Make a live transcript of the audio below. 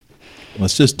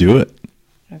Let's just do it.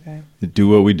 Okay. Do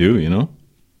what we do, you know?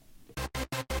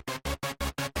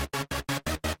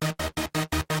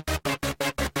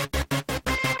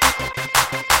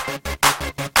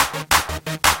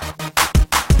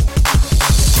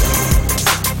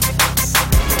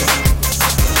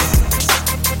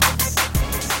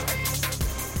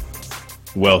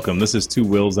 Welcome. This is Two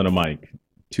Wills and a Mic.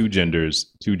 Two genders,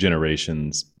 two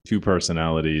generations, two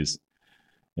personalities.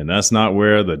 And that's not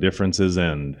where the differences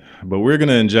end. But we're going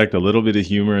to inject a little bit of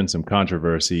humor and some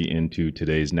controversy into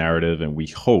today's narrative, and we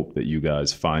hope that you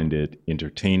guys find it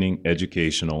entertaining,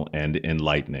 educational, and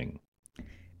enlightening.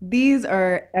 These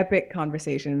are epic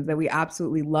conversations that we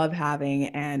absolutely love having,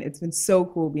 and it's been so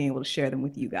cool being able to share them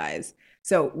with you guys.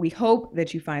 So we hope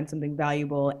that you find something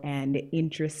valuable and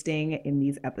interesting in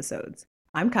these episodes.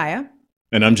 I'm Kaya.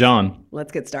 And I'm John.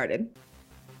 Let's get started.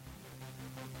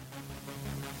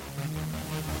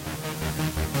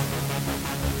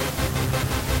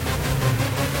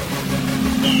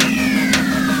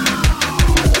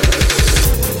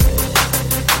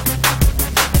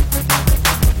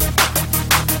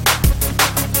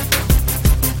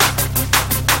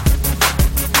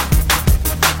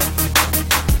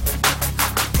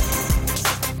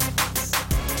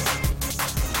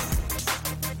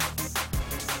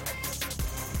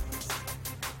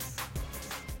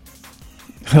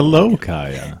 Hello,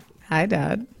 Kaya. Hi,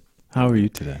 Dad. How are you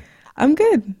today? I'm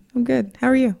good. How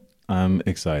are you? I'm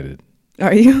excited.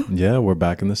 Are you? Yeah, we're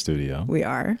back in the studio. We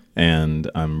are. And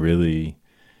I'm really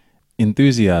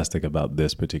enthusiastic about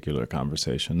this particular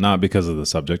conversation. Not because of the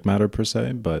subject matter per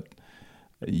se, but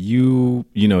you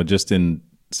know, just in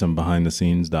some behind the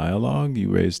scenes dialogue, you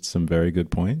raised some very good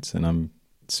points, and I'm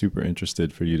super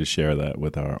interested for you to share that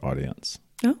with our audience.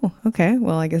 Oh, okay.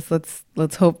 Well, I guess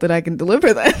let's hope that I can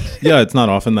deliver that. Yeah, it's not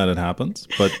often that it happens,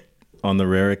 but on the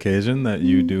rare occasion that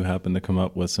you do happen to come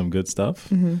up with some good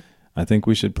stuff, I think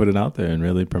we should put it out there and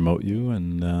really promote you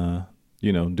and,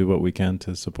 do what we can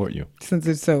to support you. Since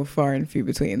it's so far and few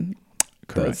between.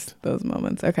 Correct. Those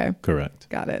moments. Okay. Correct.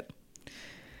 Got it.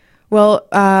 Well,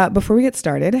 before we get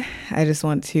started, I just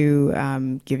want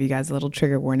to give you guys a little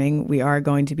trigger warning. We are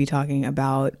going to be talking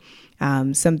about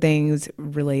some things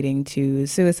relating to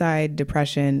suicide,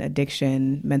 depression,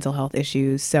 addiction, mental health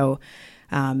issues. So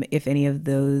if any of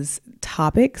those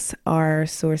topics are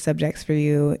sore subjects for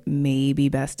you, it may be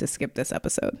best to skip this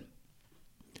episode.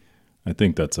 I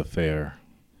think that's a fair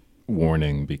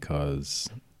warning because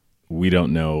we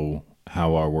don't know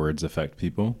how our words affect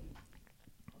people.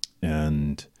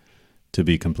 And to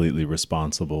be completely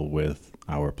responsible with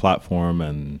our platform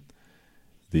and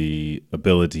the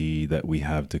ability that we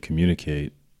have to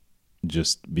communicate,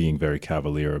 just being very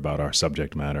cavalier about our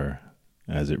subject matter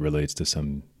as it relates to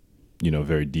some,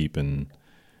 very deep and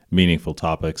meaningful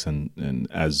topics. And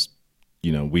as,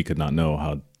 we could not know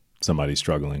how somebody's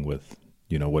struggling with,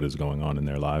 what is going on in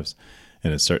their lives.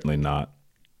 And it's certainly not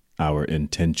our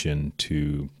intention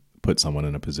to put someone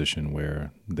in a position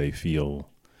where they feel,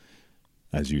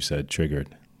 as you said,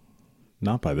 triggered.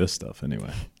 Not by this stuff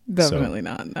anyway. Definitely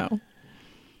not, no.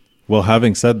 Well,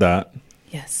 having said that,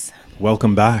 yes.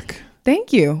 Welcome back.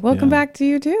 Thank you. Welcome back to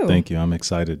you too. Thank you. I'm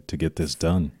excited to get this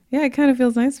done. Yeah, it kind of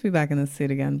feels nice to be back in the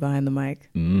seat again behind the mic.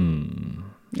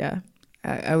 Yeah.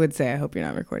 I would say I hope you're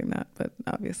not recording that, but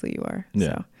obviously you are.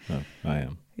 Yeah, so. I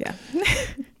am. Yeah.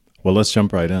 Well, let's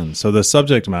jump right in. So the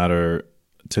subject matter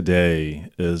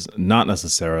today is not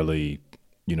necessarily,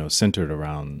 centered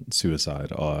around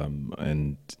suicide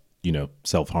and,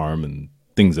 self-harm and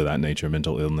things of that nature,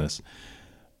 mental illness.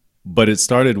 But it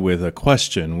started with a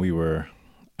question. We were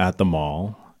at the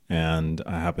mall and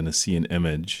I happened to see an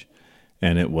image,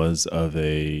 and it was of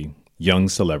a young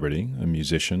celebrity, a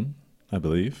musician, I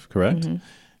believe, correct? Mm-hmm.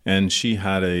 And she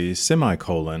had a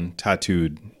semicolon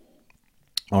tattooed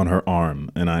on her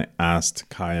arm. And I asked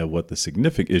Kaya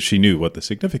if she knew what the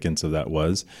significance of that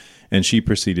was. And she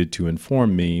proceeded to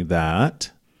inform me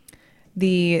that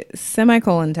the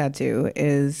semicolon tattoo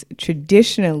is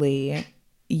traditionally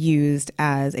used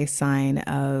as a sign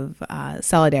of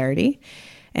solidarity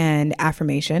and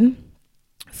affirmation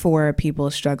for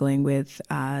people struggling with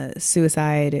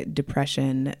suicide,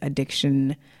 depression,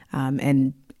 addiction,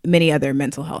 and many other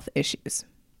mental health issues.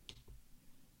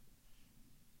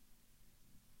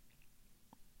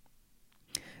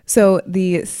 So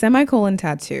the semicolon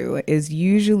tattoo is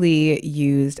usually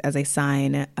used as a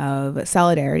sign of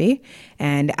solidarity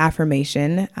and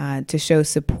affirmation to show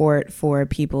support for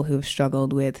people who've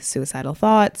struggled with suicidal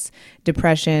thoughts,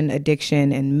 depression,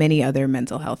 addiction, and many other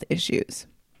mental health issues.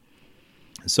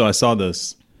 So I saw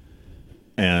this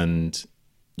and,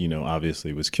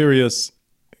 obviously was curious.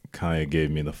 Kaya gave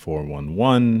me the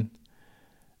 411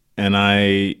 And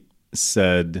I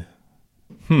said,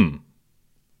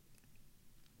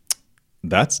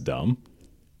 that's dumb.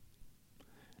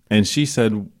 And she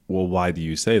said, well, why do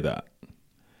you say that?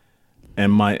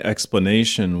 And my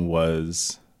explanation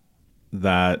was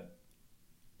that,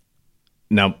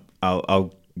 now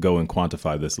I'll go and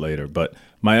quantify this later, but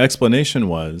my explanation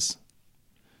was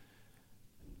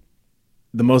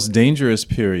the most dangerous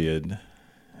period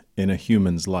in a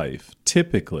human's life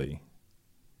typically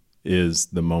is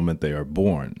the moment they are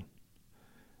born.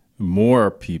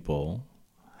 More people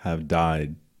have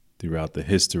died throughout the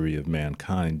history of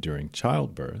mankind during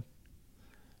childbirth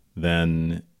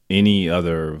than any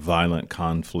other violent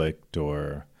conflict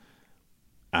or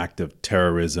act of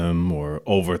terrorism or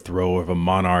overthrow of a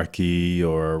monarchy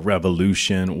or a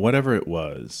revolution, whatever it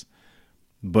was.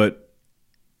 But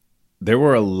there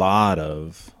were a lot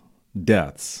of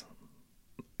deaths,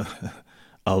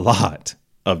 a lot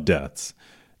of deaths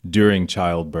during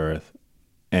childbirth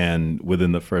and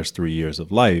within the first 3 years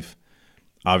of life,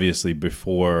 obviously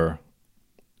before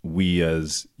we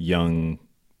as young,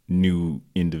 new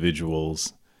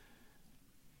individuals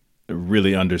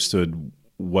really understood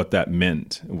what that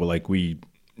meant. Like we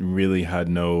really had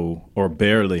no, or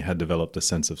barely had developed a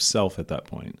sense of self at that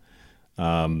point.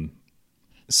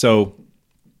 So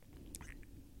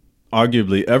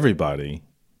arguably everybody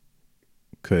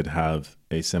could have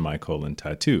a semicolon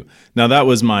tattoo. Now that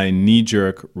was my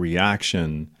knee-jerk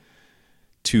reaction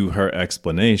to her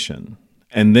explanation.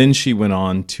 And then she went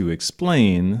on to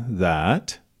explain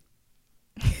that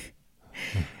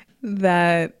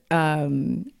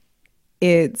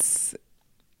it's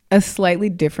a slightly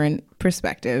different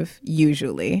perspective,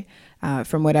 usually,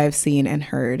 from what I've seen and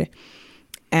heard.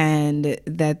 And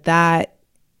that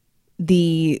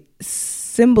the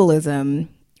symbolism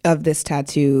of this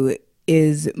tattoo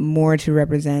is more to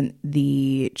represent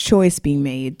the choice being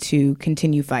made to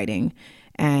continue fighting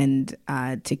and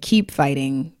to keep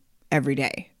fighting every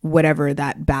day, whatever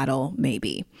that battle may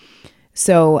be.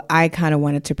 So I kind of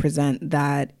wanted to present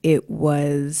that it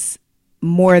was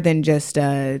more than just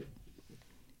as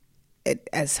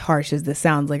harsh as this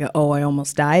sounds, like a, oh, I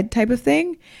almost died type of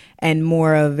thing, and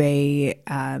more of a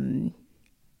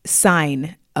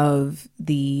sign of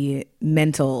the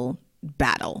mental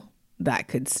battle that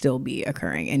could still be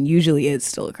occurring and usually is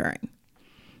still occurring.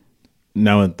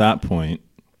 Now, at that point,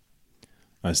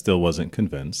 I still wasn't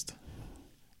convinced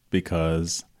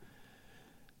because,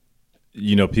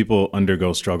 you know, people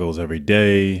undergo struggles every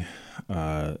day.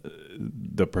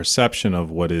 The perception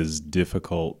of what is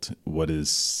difficult, what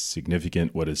is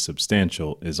significant, what is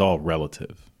substantial is all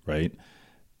relative, right?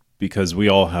 Because we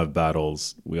all have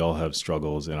battles, we all have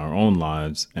struggles in our own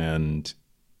lives, and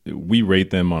we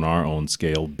rate them on our own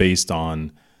scale based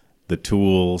on the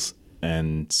tools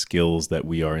and skills that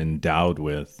we are endowed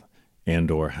with and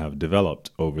or have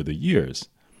developed over the years,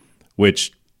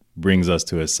 which brings us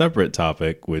to a separate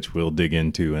topic, which we'll dig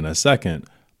into in a second.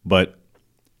 But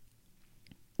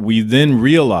I then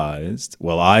realized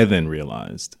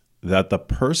that the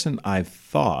person I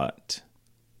thought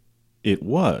it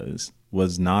was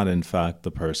not in fact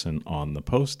the person on the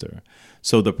poster.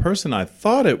 So the person I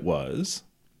thought it was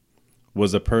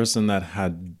a person that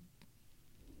had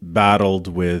battled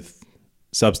with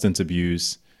substance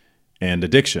abuse and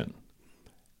addiction.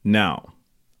 Now,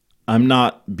 I'm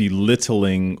not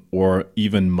belittling or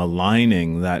even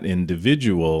maligning that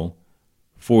individual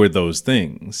for those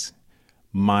things.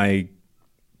 My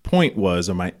point was,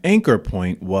 or my anchor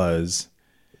point was,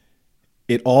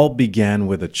 it all began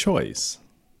with a choice.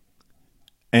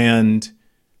 And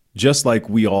just like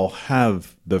we all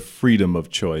have the freedom of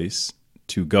choice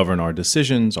to govern our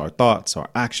decisions, our thoughts, our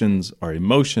actions, our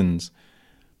emotions,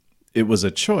 it was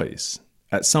a choice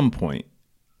at some point.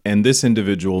 And this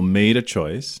individual made a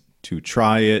choice to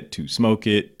try it, to smoke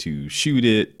it, to shoot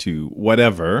it, to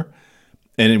whatever.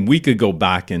 And we could go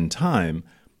back in time.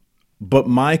 But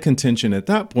my contention at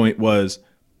that point was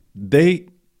they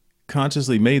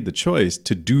consciously made the choice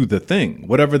to do the thing,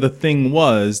 whatever the thing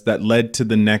was that led to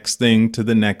the next thing, to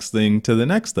the next thing, to the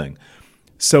next thing.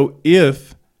 So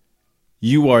if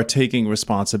you are taking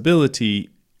responsibility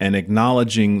and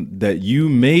acknowledging that you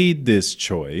made this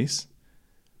choice,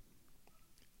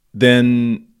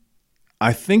 then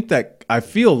I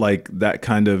feel like that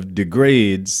kind of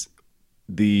degrades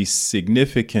the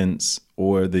significance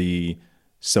or the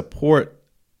support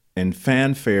and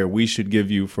fanfare we should give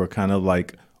you for kind of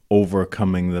like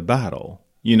overcoming the battle,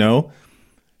 you know?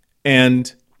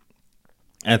 And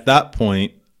at that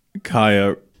point,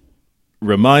 Kaya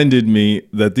reminded me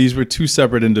that these were two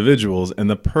separate individuals, and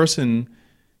the person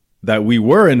that we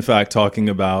were in fact talking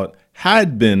about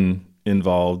had been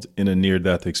involved in a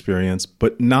near-death experience,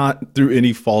 but not through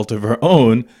any fault of her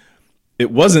own.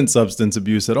 It wasn't substance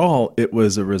abuse at all. It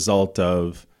was a result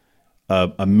of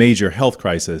a major health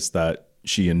crisis that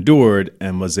she endured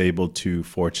and was able to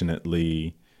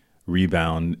fortunately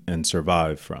rebound and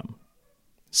survive from.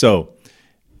 So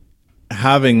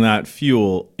having that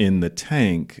fuel in the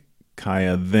tank,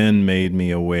 Kaya then made me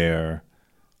aware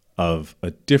of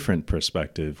a different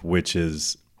perspective, which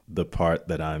is the part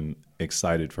that I'm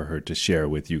excited for her to share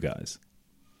with you guys.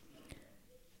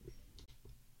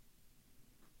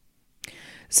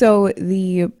 So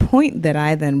the point that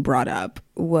I then brought up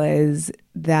was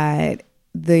that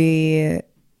the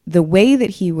way that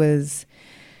he was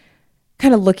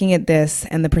kind of looking at this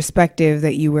and the perspective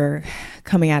that you were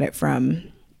coming at it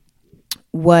from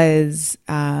was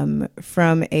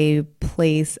from a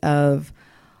place of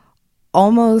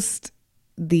almost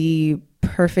the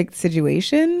perfect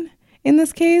situation in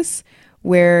this case,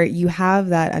 where you have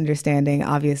that understanding.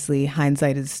 Obviously,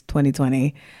 hindsight is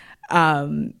 2020.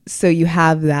 So you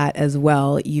have that as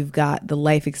well. You've got the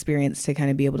life experience to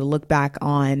kind of be able to look back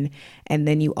on. And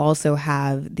then you also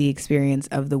have the experience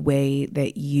of the way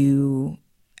that you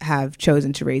have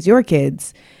chosen to raise your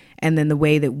kids, and then the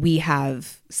way that we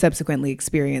have subsequently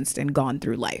experienced and gone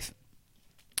through life.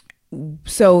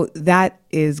 So that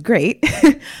is great.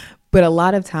 But a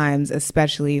lot of times,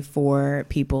 especially for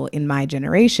people in my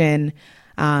generation,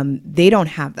 they don't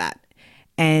have that.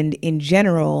 And in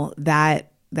general, that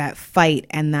fight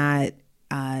and that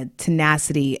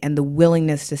tenacity and the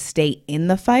willingness to stay in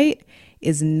the fight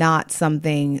is not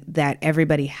something that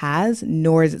everybody has,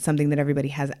 nor is it something that everybody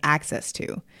has access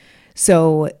to.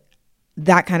 So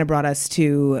that kind of brought us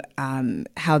to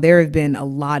how there have been a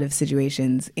lot of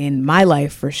situations in my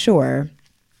life, for sure,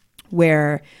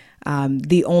 where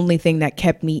the only thing that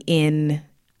kept me in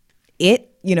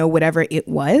it, whatever it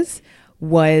was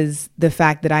the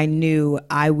fact that I knew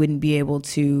I wouldn't be able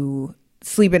to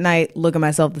sleep at night, look at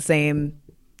myself the same,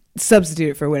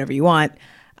 substitute it for whatever you want,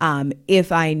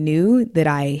 if I knew that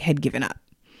I had given up.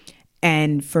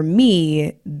 And for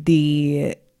me,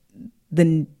 the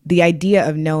idea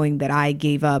of knowing that I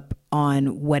gave up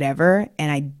on whatever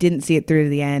and I didn't see it through to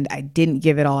the end, I didn't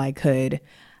give it all I could,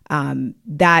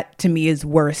 that to me is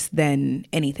worse than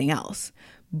anything else.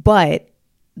 But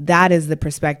that is the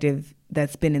perspective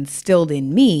that's been instilled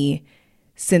in me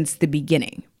since the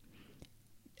beginning.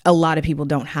 A lot of people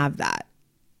don't have that.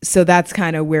 So that's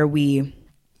kind of where we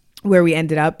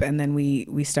ended up. And then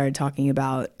we started talking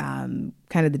about kind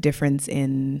of the difference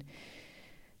in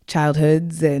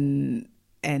childhoods and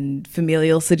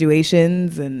familial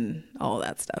situations and all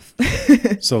that stuff.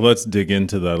 So let's dig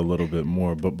into that a little bit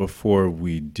more. But before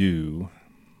we do,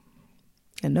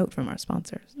 a note from our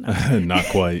sponsors. No. Not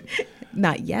quite.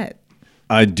 Not yet.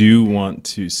 I do want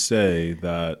to say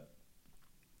that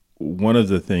one of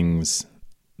the things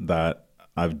that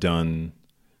I've done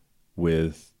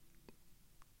with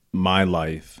my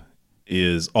life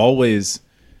is always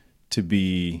to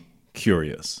be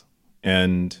curious.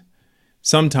 And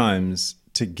sometimes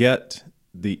to get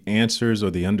the answers or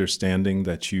the understanding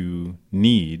that you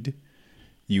need,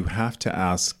 you have to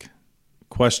ask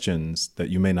questions that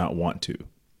you may not want to.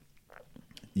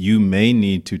 You may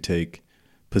need to take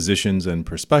positions and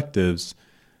perspectives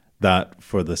that,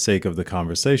 for the sake of the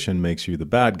conversation, makes you the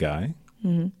bad guy,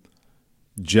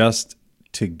 just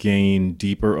to gain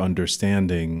deeper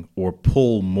understanding or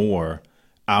pull more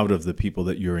out of the people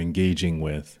that you're engaging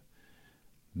with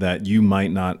that you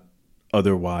might not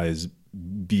otherwise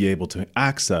be able to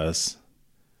access,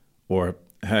 or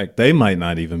heck, they might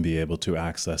not even be able to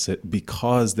access it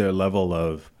because their level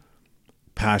of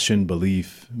passion,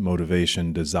 belief,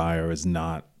 motivation, desire is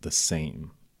not the same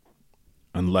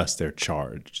unless they're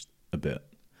charged a bit.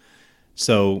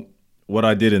 So what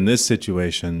I did in this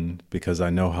situation, because I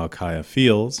know how Kaya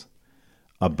feels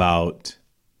about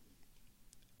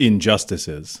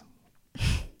injustices,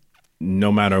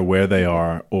 no matter where they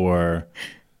are or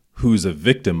who's a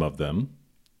victim of them,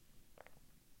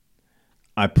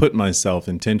 I put myself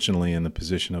intentionally in the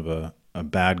position of a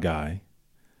bad guy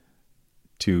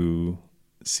to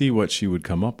see what she would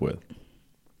come up with.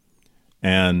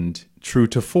 And true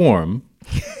to form,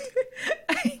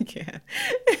 I can't.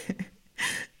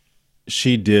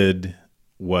 She did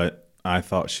what I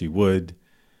thought she would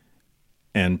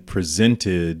and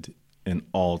presented an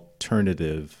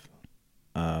alternative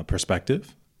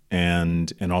perspective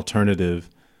and an alternative,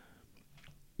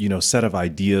 set of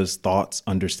ideas, thoughts,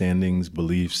 understandings,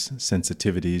 beliefs,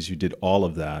 sensitivities. You did all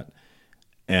of that.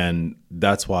 And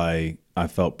that's why I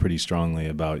felt pretty strongly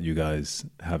about you guys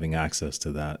having access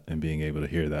to that and being able to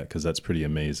hear that, because that's pretty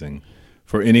amazing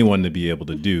for anyone to be able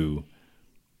to do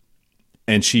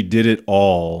And she did it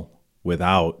all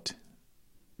without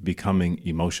becoming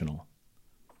emotional,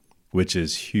 which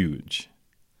is huge.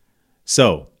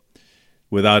 So,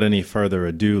 without any further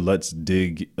ado, let's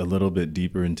dig a little bit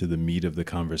deeper into the meat of the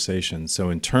conversation. So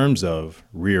in terms of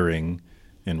rearing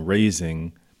and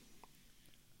raising,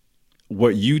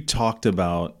 what you talked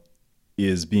about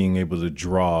is being able to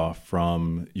draw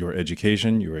from your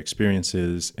education, your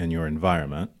experiences, and your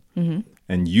environment. Mm-hmm.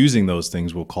 And using those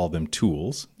things, we'll call them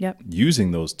tools. Yep.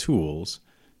 Using those tools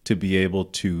to be able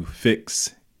to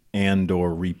fix and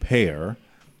or repair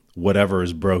whatever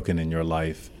is broken in your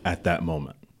life at that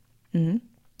moment. Mm-hmm.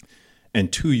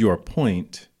 And to your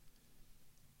point,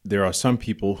 there are some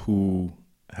people who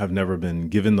have never been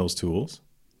given those tools.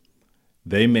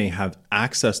 They may have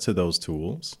access to those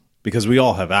tools because we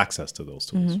all have access to those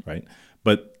tools, right?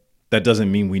 But that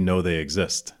doesn't mean we know they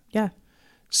exist. Yeah.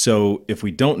 So if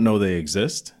we don't know they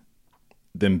exist,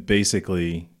 then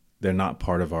basically they're not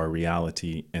part of our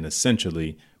reality. And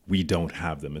essentially, we don't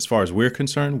have them. As far as we're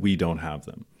concerned, we don't have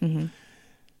them. Mm-hmm.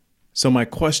 So my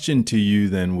question to you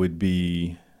then would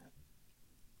be,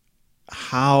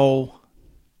 how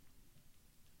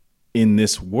in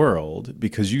this world,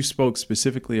 because you spoke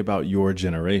specifically about your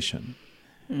generation,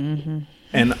 mm-hmm.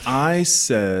 and I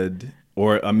said,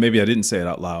 or maybe I didn't say it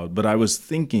out loud, but I was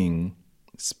thinking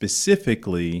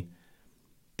specifically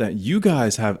that you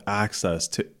guys have access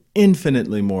to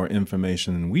infinitely more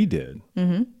information than we did.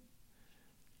 Mm-hmm.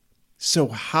 So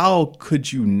how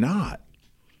could you not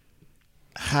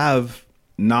have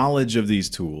knowledge of these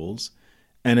tools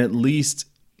and at least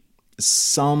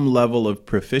some level of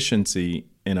proficiency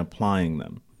in applying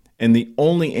them? And the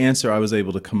only answer I was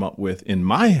able to come up with in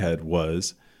my head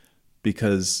was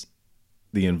because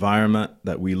the environment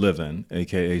that we live in,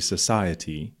 aka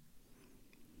society,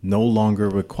 no longer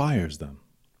requires them.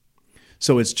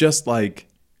 So it's just like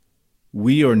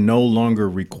we are no longer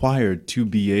required to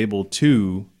be able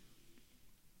to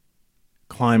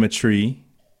climb a tree,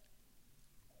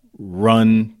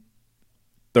 run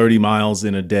 30 miles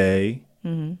in a day,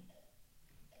 mm-hmm.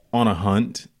 on a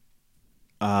hunt,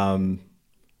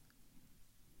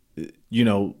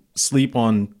 sleep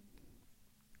on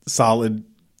solid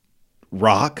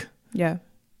rock. Yeah.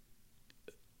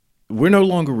 We're no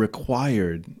longer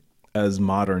required as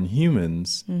modern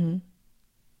humans mm-hmm.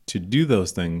 to do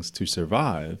those things to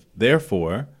survive.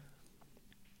 Therefore,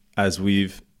 as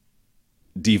we've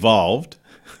devolved,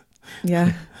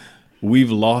 yeah,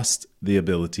 we've lost the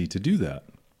ability to do that.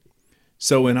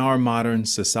 So in our modern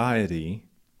society,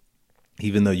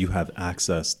 even though you have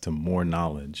access to more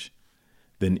knowledge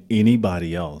than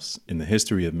anybody else in the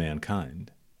history of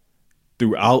mankind,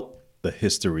 throughout the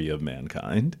history of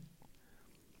mankind,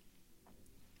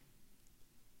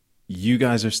 you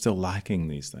guys are still lacking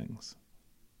these things.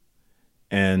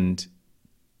 And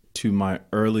to my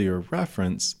earlier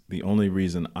reference, the only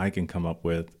reason I can come up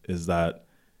with is that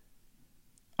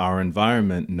our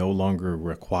environment no longer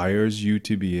requires you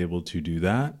to be able to do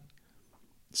that.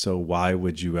 So why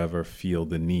would you ever feel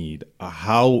the need?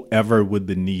 However would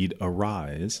the need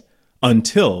arise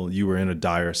until you were in a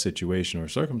dire situation or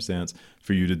circumstance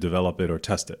for you to develop it or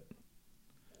test it?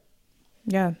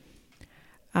 Yeah.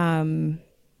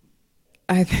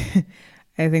 I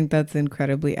think that's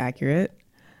incredibly accurate.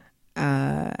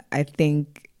 I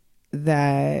think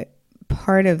that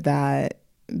part of that,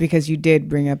 because you did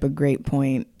bring up a great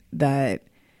point, that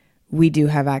we do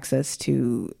have access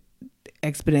to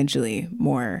exponentially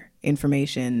more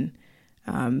information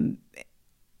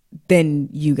than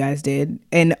you guys did.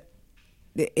 And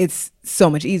it's so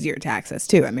much easier to access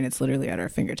too. I mean, it's literally at our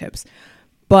fingertips.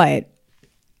 But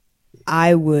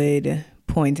I would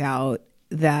point out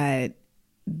that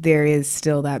there is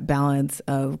still that balance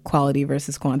of quality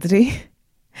versus quantity.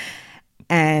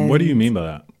 And what do you mean by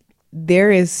that?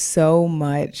 There is so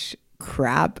much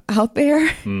crap out there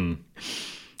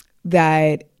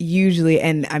that usually,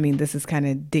 and I mean, this is kind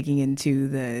of digging into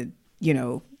the,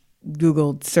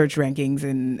 Google search rankings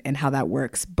and how that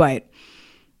works, but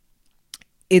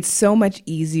it's so much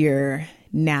easier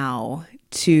now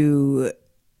to,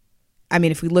 I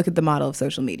mean, if we look at the model of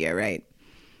social media, right?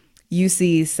 You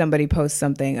see somebody post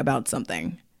something about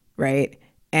something, right?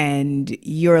 And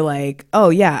you're like, oh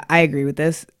yeah, I agree with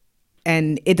this.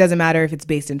 And it doesn't matter if it's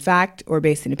based in fact or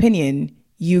based in opinion,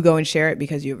 you go and share it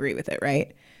because you agree with it,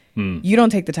 right? You don't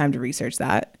take the time to research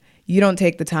that. You don't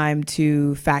take the time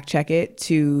to fact check it,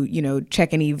 to,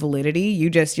 check any validity.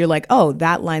 You're like, oh,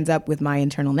 that lines up with my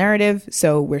internal narrative,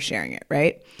 so we're sharing it,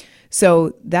 right?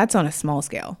 So that's on a small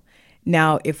scale.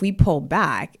 Now, if we pull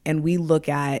back and we look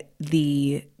at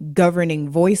the governing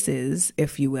voices,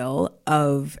 if you will,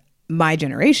 of my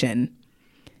generation,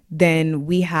 then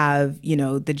we have,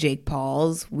 the Jake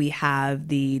Pauls, we have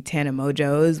the Tana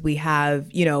Mojos, we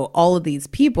have, all of these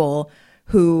people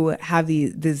who have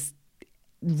this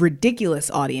ridiculous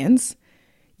audience.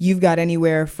 You've got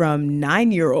anywhere from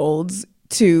 9-year-olds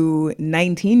to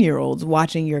 19-year-olds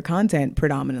watching your content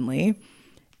predominantly.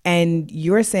 And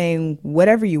you're saying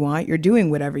whatever you want, you're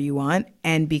doing whatever you want.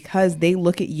 And because they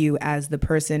look at you as the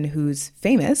person who's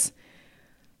famous,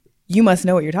 you must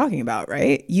know what you're talking about,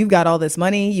 right? You've got all this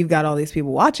money, you've got all these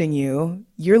people watching you,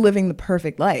 you're living the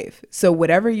perfect life. So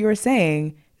whatever you're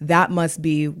saying, that must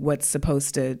be what's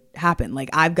supposed to happen. Like,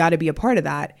 I've got to be a part of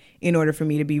that in order for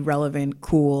me to be relevant,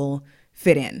 cool,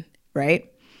 fit in,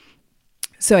 right?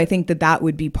 So I think that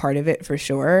would be part of it for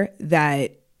sure,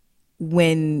 that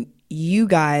when you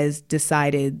guys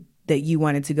decided that you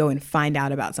wanted to go and find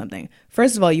out about something,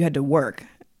 first of all, you had to work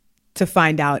to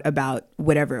find out about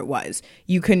whatever it was.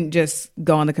 You couldn't just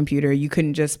go on the computer. You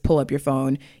couldn't just pull up your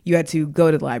phone. You had to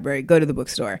go to the library, go to the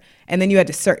bookstore, and then you had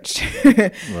to search.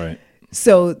 Right.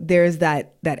 So there's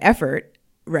that effort,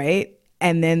 right?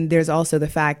 And then there's also the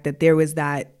fact that there was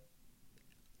that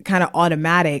kind of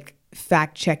automatic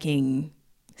fact-checking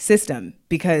system,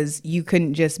 because you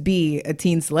couldn't just be a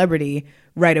teen celebrity,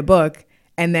 write a book,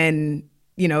 and then,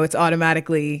 it's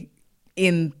automatically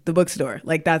in the bookstore.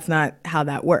 Like, that's not how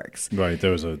that works. Right.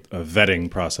 There was a vetting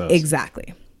process.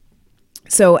 Exactly.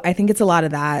 So I think it's a lot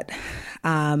of that.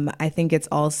 I think it's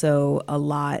also a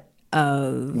lot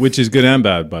of... Which is good and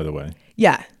bad, by the way.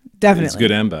 Yeah, definitely. It's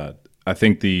good and bad. I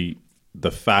think the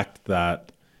fact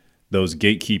that those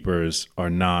gatekeepers are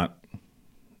not,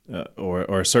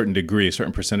 or a certain degree, a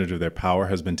certain percentage of their power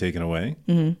has been taken away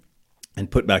and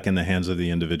put back in the hands of the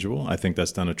individual. I think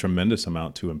that's done a tremendous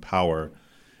amount to empower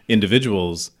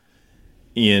individuals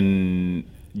in,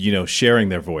 sharing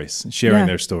their voice, sharing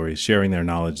their stories, sharing their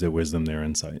knowledge, their wisdom, their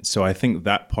insight. So I think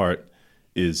that part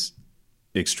is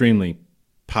extremely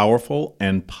powerful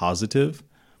and positive.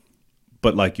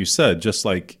 But like you said, just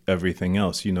like everything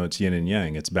else, it's yin and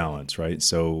yang, it's balance, right?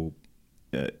 So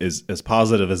as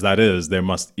positive as that is, there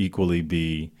must equally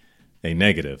be a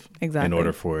negative in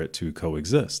order for it to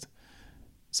coexist.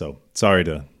 So sorry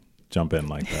to jump in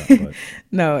like that. But.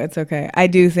 No, it's okay. I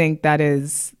do think that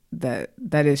is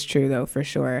true, though, for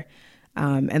sure.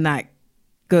 And that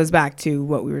goes back to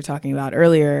what we were talking about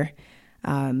earlier,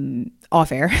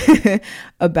 off air,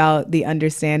 about the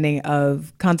understanding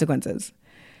of consequences.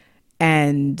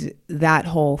 And that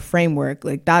whole framework,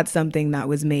 like, that's something that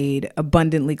was made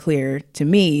abundantly clear to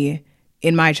me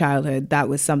in my childhood. That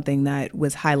was something that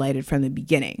was highlighted from the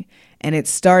beginning. And it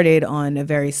started on a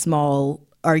very small,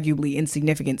 arguably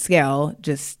insignificant scale.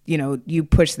 Just, you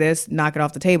push this, knock it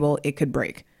off the table, it could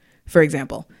break, for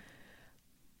example.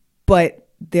 But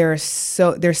there's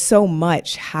so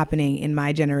much happening in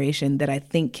my generation that I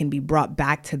think can be brought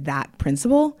back to that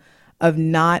principle of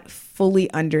not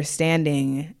fully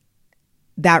understanding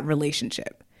that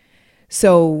relationship.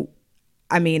 So,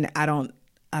 I mean, I don't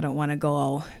want to go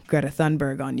all Greta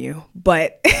Thunberg on you,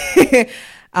 but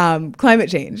climate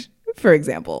change, for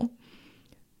example,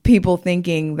 people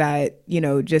thinking that,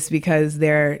 just because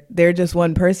they're just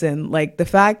one person, like the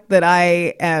fact that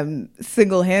I am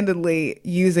single-handedly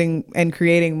using and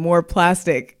creating more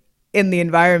plastic in the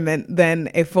environment than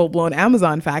a full-blown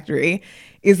Amazon factory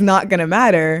is not going to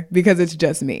matter because it's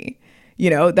just me.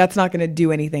 That's not going to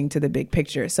do anything to the big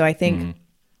picture. So I think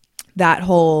that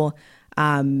whole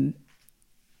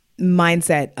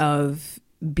mindset of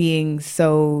being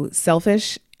so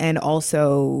selfish and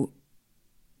also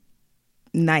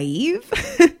naive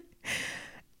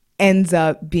ends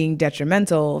up being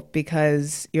detrimental,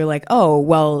 because you're like, oh,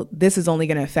 well, this is only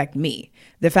going to affect me.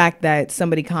 The fact that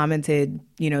somebody commented,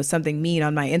 something mean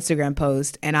on my Instagram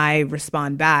post and I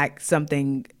respond back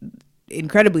something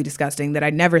incredibly disgusting that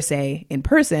I'd never say in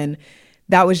person,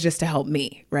 that was just to help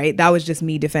me, right? That was just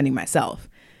me defending myself.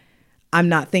 I'm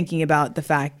not thinking about the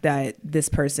fact that this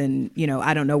person,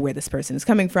 I don't know where this person is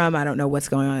coming from. I don't know what's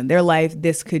going on in their life.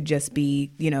 This could just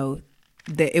be,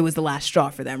 it was the last straw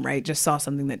for them, right? Just saw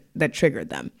something that triggered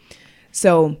them.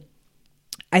 So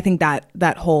I think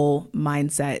that whole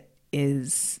mindset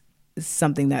is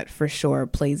something that for sure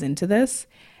plays into this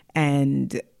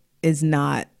and is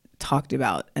not talked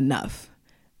about enough,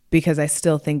 because I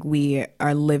still think we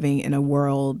are living in a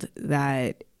world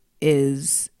that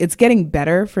it's getting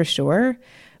better for sure,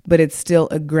 but it's still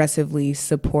aggressively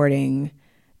supporting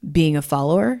being a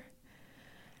follower.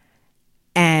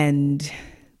 And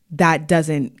that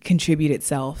doesn't contribute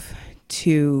itself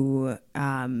to,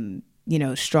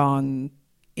 strong,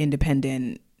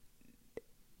 independent,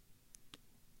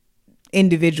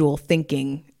 individual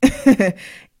thinking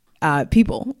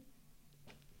people.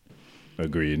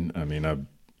 Agreed. I mean, I've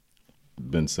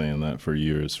been saying that for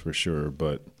years for sure,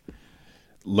 but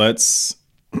let's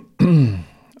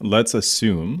let's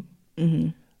assume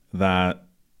that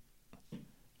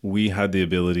we had the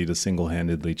ability to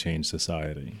single-handedly change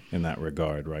society in that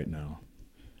regard right now.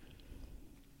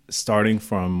 Starting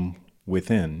from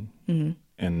within,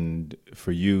 and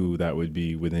for you, that would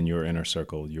be within your inner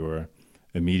circle, your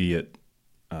immediate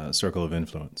circle of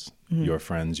influence, your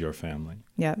friends, your family.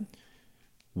 Yeah.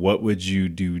 What would you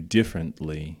do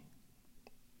differently,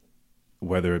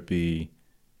 whether it be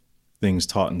things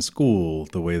taught in school,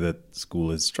 the way that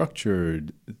school is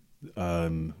structured,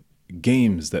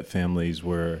 games that families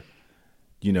were,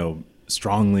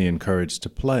 strongly encouraged to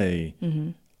play,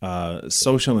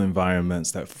 social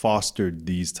environments that fostered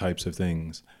these types of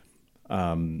things,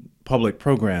 public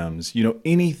programs,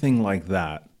 anything like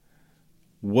that.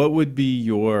 What would be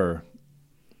your,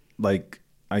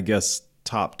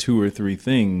 top 2 or 3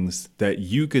 things that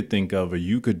you could think of or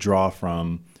you could draw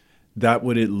from that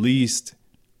would at least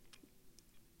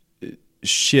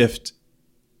shift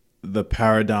the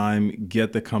paradigm,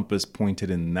 get the compass pointed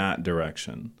in that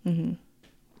direction?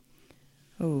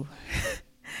 Oh,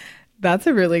 that's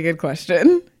a really good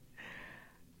question.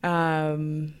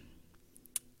 I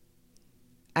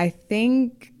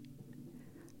think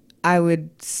I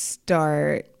would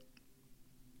start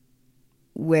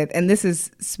with, and this is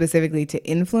specifically to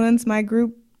influence my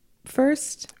group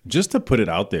first. Just to put it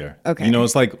out there. Okay.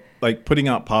 It's like putting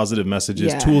out positive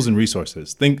messages, Yeah. tools and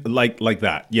resources. Think like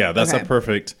that. Yeah, that's Okay. a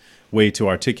perfect way to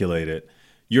articulate it.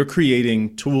 You're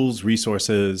creating tools,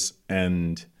 resources,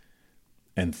 and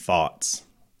thoughts.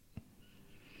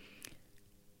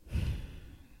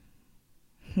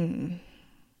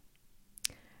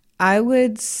 I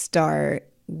would start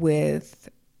with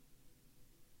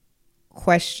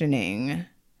questioning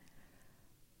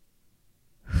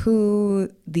who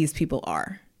these people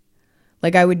are.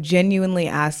 Like, I would genuinely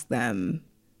ask them,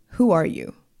 who are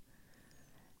you?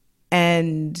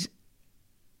 And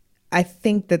I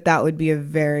think that that would be a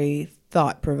very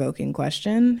thought-provoking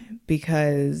question,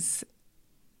 because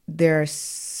there's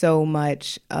so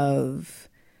much of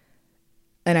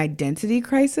an identity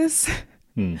crisis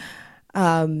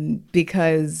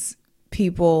because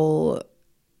people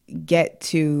get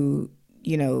to,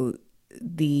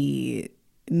 the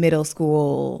middle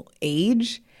school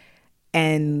age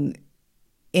and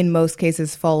in most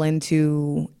cases fall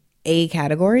into a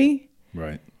category.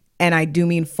 Right. And I do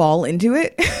mean fall into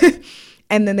it.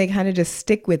 And then they kind of just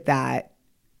stick with that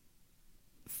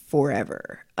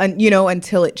forever,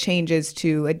 until it changes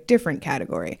to a different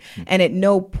category. And at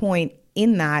no point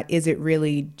in that is it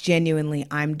really genuinely,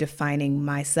 I'm defining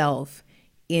myself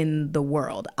in the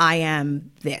world. I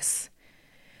am this.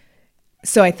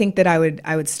 So I think that I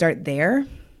would start there.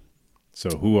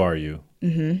 So who are you?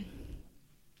 Mm-hmm.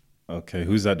 Okay.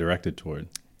 Who's that directed toward?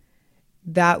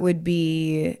 That would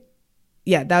be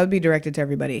directed to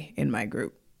everybody in my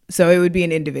group. So it would be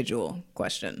an individual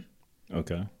question.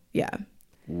 Okay. Yeah.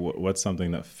 What's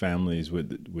something that families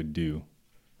would do?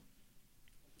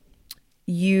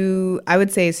 I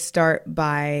would say start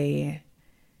by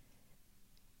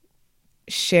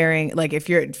sharing, like if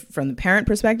you're from the parent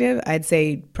perspective, I'd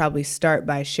say probably start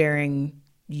by sharing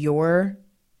your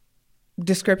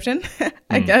description,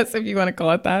 I guess, if you want to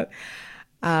call it that.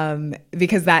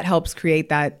 Because that helps create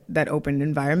that open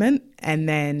environment. And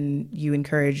then you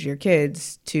encourage your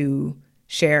kids to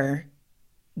share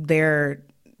their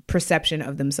perception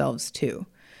of themselves too.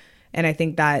 And I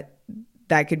think that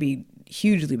could be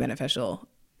hugely beneficial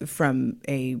from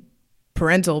a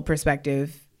parental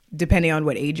perspective, depending on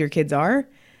what age your kids are,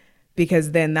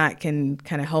 because then that can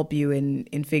kind of help you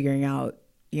in figuring out,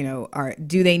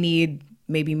 do they need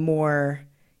maybe more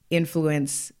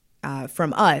influence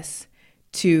from us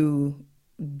to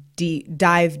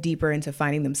dive deeper into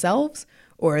finding themselves,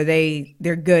 or are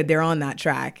they're good, they're on that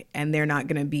track, and they're not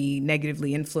going to be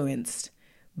negatively influenced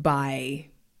by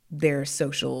their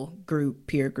social group,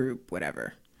 peer group,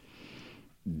 whatever.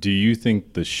 Do you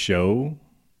think the show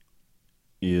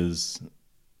is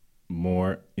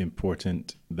more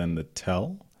important than the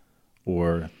tell,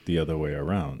 or the other way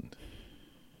around?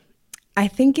 I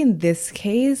think in this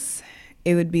case,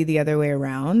 it would be the other way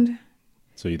around.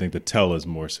 So you think the tell is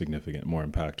more significant, more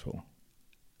impactful?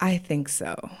 I think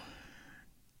so.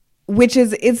 Which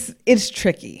is, it's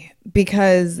tricky,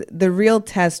 because the real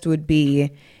test would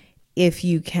be if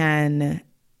you can,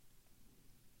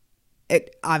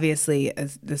 obviously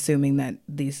assuming that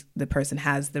the person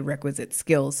has the requisite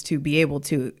skills to be able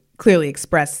to clearly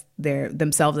express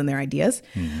themselves and their ideas.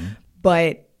 Mm-hmm.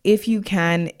 But if you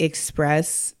can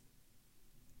express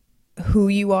who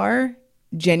you are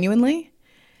genuinely,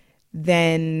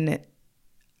 then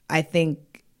I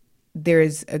think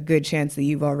there's a good chance that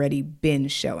you've already been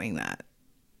showing that.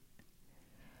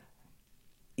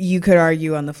 You could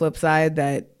argue on the flip side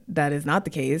that that is not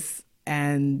the case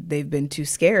and they've been too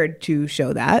scared to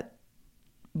show that.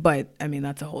 But I mean,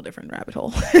 that's a whole different rabbit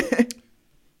hole.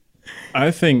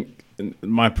 I think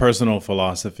my personal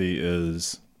philosophy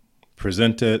is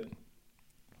present it,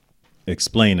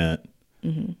 explain it,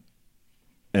 and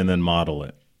then model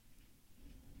it.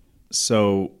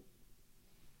 So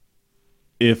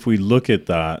if we look at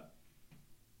that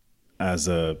as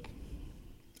a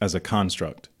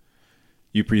construct,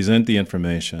 you present the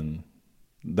information,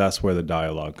 that's where the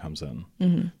dialogue comes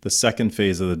in. The second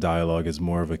phase of the dialogue is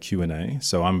more of a Q&A.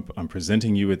 So I'm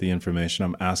presenting you with the information.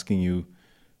 I'm asking you,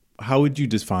 how would you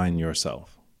define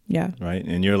yourself? Yeah. Right?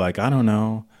 And you're like, I don't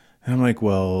know. And I'm like,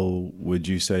 well, would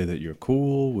you say that you're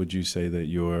cool? Would you say that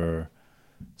you're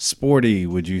sporty?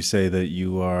 Would you say that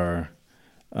you are,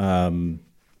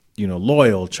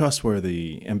 loyal,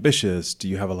 trustworthy, ambitious? Do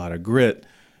you have a lot of grit?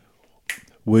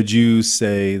 Would you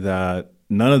say that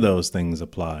none of those things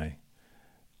apply?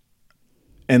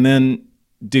 And then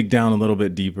dig down a little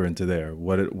bit deeper into there.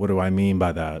 What do I mean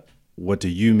by that? What do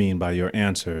you mean by your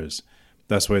answers?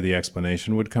 That's where the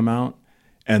explanation would come out.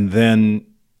 And then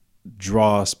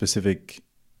draw specific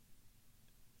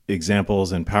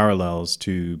examples and parallels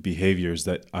to behaviors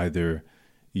that either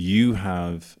you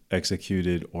have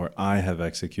executed or I have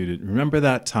executed. Remember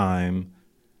that time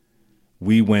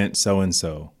we went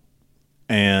so-and-so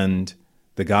and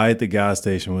the guy at the gas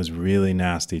station was really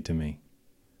nasty to me.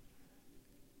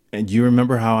 And you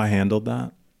remember how I handled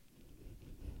that?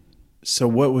 So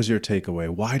what was your takeaway?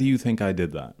 Why do you think I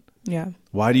did that? Yeah.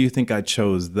 Why do you think I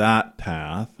chose that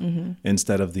path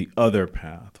instead of the other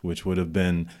path, which would have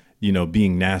been,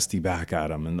 being nasty back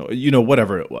at him and,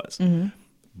 whatever it was.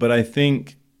 But I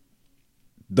think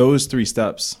those 3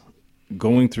 steps,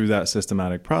 going through that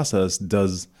systematic process,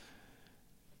 does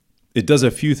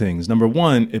a few things. Number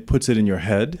one, it puts it in your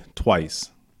head twice.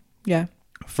 Yeah.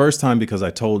 First time because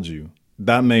I told you.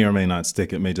 That may or may not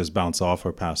stick. It may just bounce off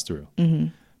or pass through.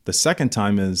 The second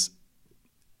time is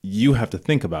you have to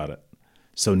think about it.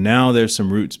 So now there's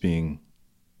some roots being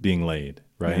laid,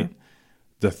 right? Yeah.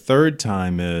 The third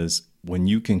time is when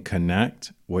you can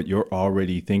connect what you're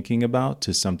already thinking about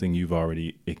to something you've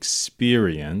already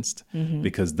experienced,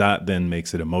 because that then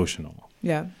makes it emotional.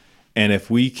 Yeah. And if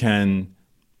we can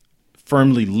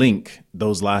firmly link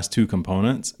those last 2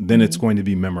 components, then it's going to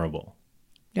be memorable.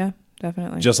 Yeah.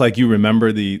 Definitely. Just like you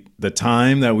remember the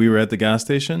time that we were at the gas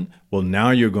station, well,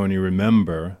 now you're going to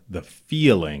remember the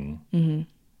feeling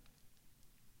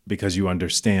because you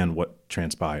understand what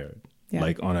transpired,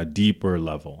 like on a deeper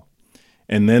level.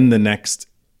 And then the next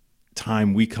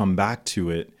time we come back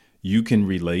to it, you can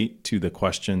relate to the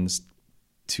questions,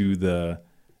 to the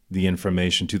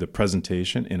information, to the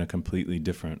presentation in a completely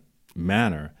different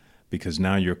manner, because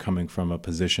now you're coming from a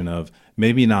position of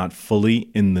maybe not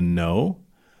fully in the know,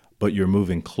 but you're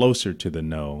moving closer to the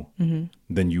know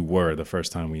than you were the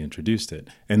first time we introduced it.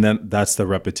 And then that's the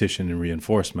repetition and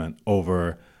reinforcement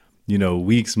over,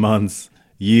 weeks, months,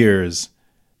 years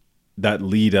that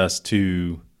lead us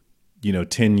to,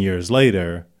 10 years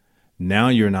later. Now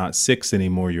you're not 6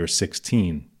 anymore, you're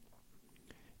 16.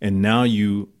 And now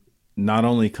you not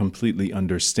only completely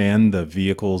understand the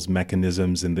vehicle's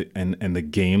mechanisms and the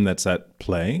game that's at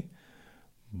play,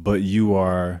 but you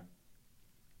are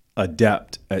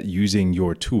adept at using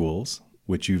your tools,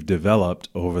 which you've developed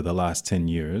over the last 10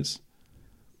 years,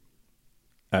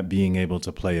 at being able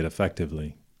to play it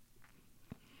effectively.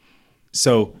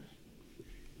 So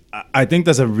I think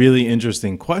that's a really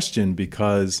interesting question,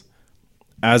 because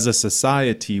as a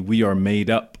society, we are made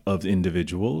up of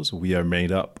individuals. We are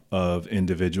made up of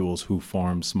individuals who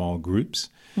form small groups.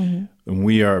 And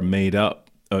we are made up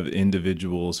of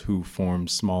individuals who form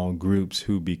small groups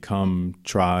who become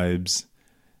tribes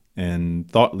and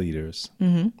thought leaders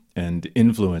and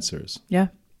influencers. Yeah.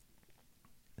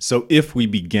 So if we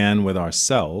began with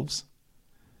ourselves,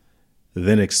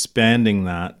 then expanding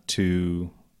that to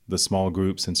the small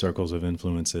groups and circles of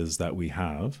influences that we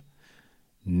have,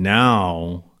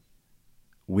 now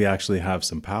we actually have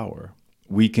some power.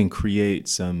 We can create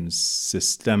some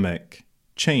systemic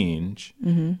change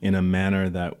in a manner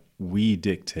that we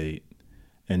dictate,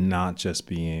 and not just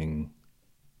being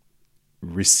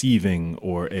receiving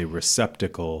or a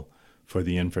receptacle for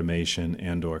the information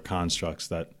and or constructs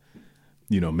that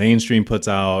mainstream puts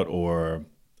out, or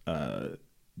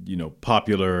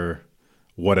popular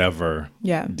whatever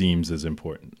deems as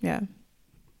important. Yeah.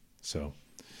 So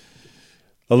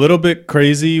a little bit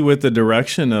crazy with the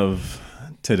direction of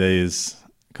today's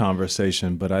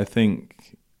conversation, but I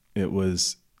think it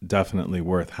was definitely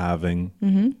worth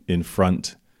having in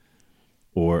front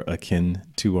or akin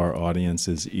to our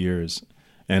audience's ears.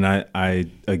 And I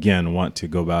again want to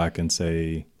go back and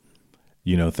say,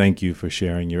 thank you for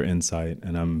sharing your insight.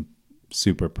 And I'm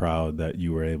super proud that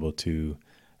you were able to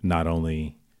not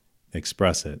only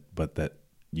express it, but that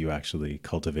you actually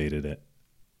cultivated it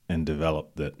and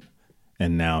developed it.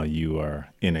 And now you are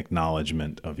in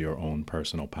acknowledgement of your own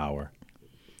personal power.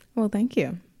 Well, thank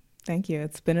you. Thank you.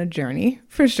 It's been a journey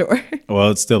for sure.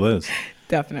 Well, it still is.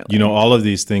 Definitely. All of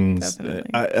these things,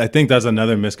 Definitely. I think that's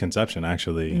another misconception,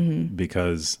 actually,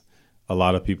 because a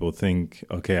lot of people think,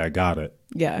 okay, I got it.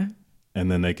 Yeah. And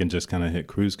then they can just kind of hit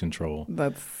cruise control.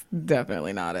 That's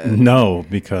definitely not it. No,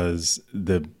 because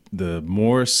the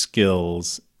more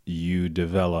skills you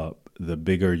develop, the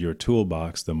bigger your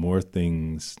toolbox, the more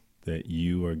things that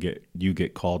you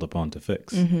get called upon to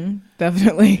fix.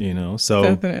 Definitely.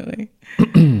 So Definitely.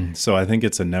 So I think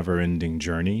it's a never-ending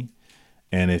journey.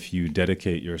 And if you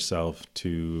dedicate yourself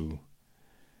to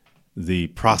the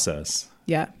process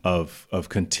of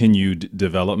continued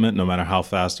development, no matter how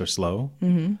fast or slow,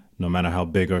 no matter how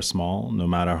big or small, no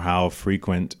matter how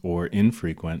frequent or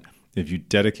infrequent, if you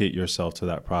dedicate yourself to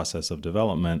that process of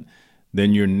development,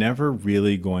 then you're never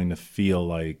really going to feel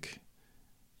like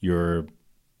you're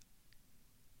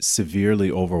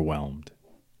severely overwhelmed.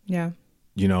 Yeah.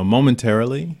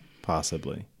 Momentarily,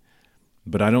 possibly.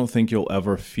 But I don't think you'll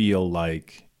ever feel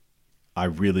like I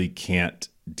really can't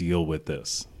deal with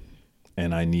this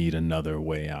and I need another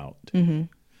way out.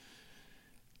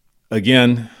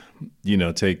 Again,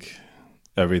 take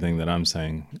everything that I'm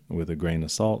saying with a grain of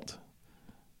salt,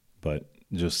 but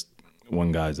just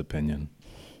one guy's opinion,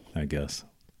 I guess.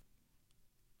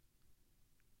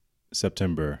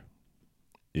 September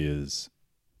is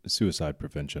Suicide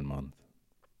Prevention Month.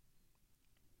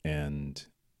 And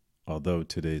although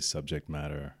today's subject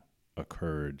matter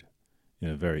occurred in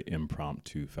a very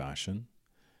impromptu fashion,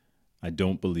 I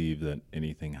don't believe that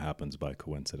anything happens by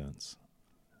coincidence.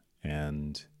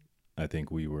 And I think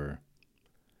we were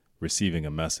receiving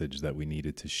a message that we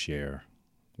needed to share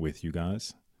with you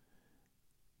guys.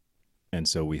 And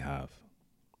so we have.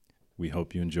 We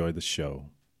hope you enjoy the show.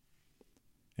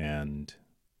 And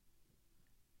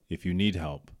if you need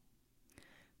help,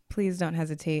 please don't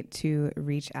hesitate to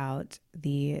reach out.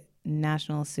 The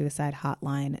National Suicide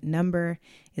Hotline number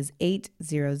is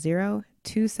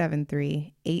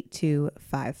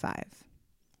 800-273-8255.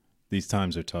 These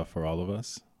times are tough for all of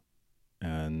us,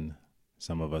 and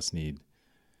some of us need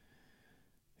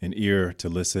an ear to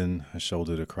listen, a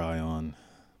shoulder to cry on,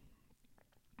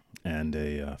 and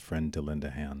a friend to lend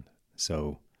a hand.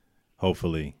 So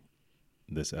hopefully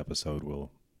this episode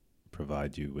will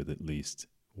provide you with at least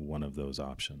one of those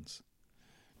options.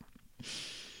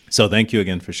 So thank you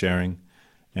again for sharing,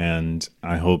 and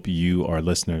I hope you, our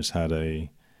listeners, had a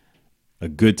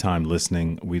good time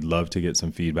listening. We'd love to get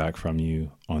some feedback from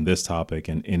you on this topic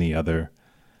and any other,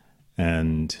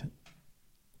 and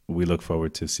we look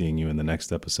forward to seeing you in the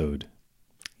next episode.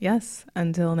 Yes,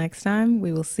 until next time,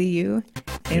 we will see you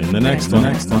in the next one.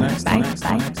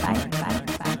 Bye.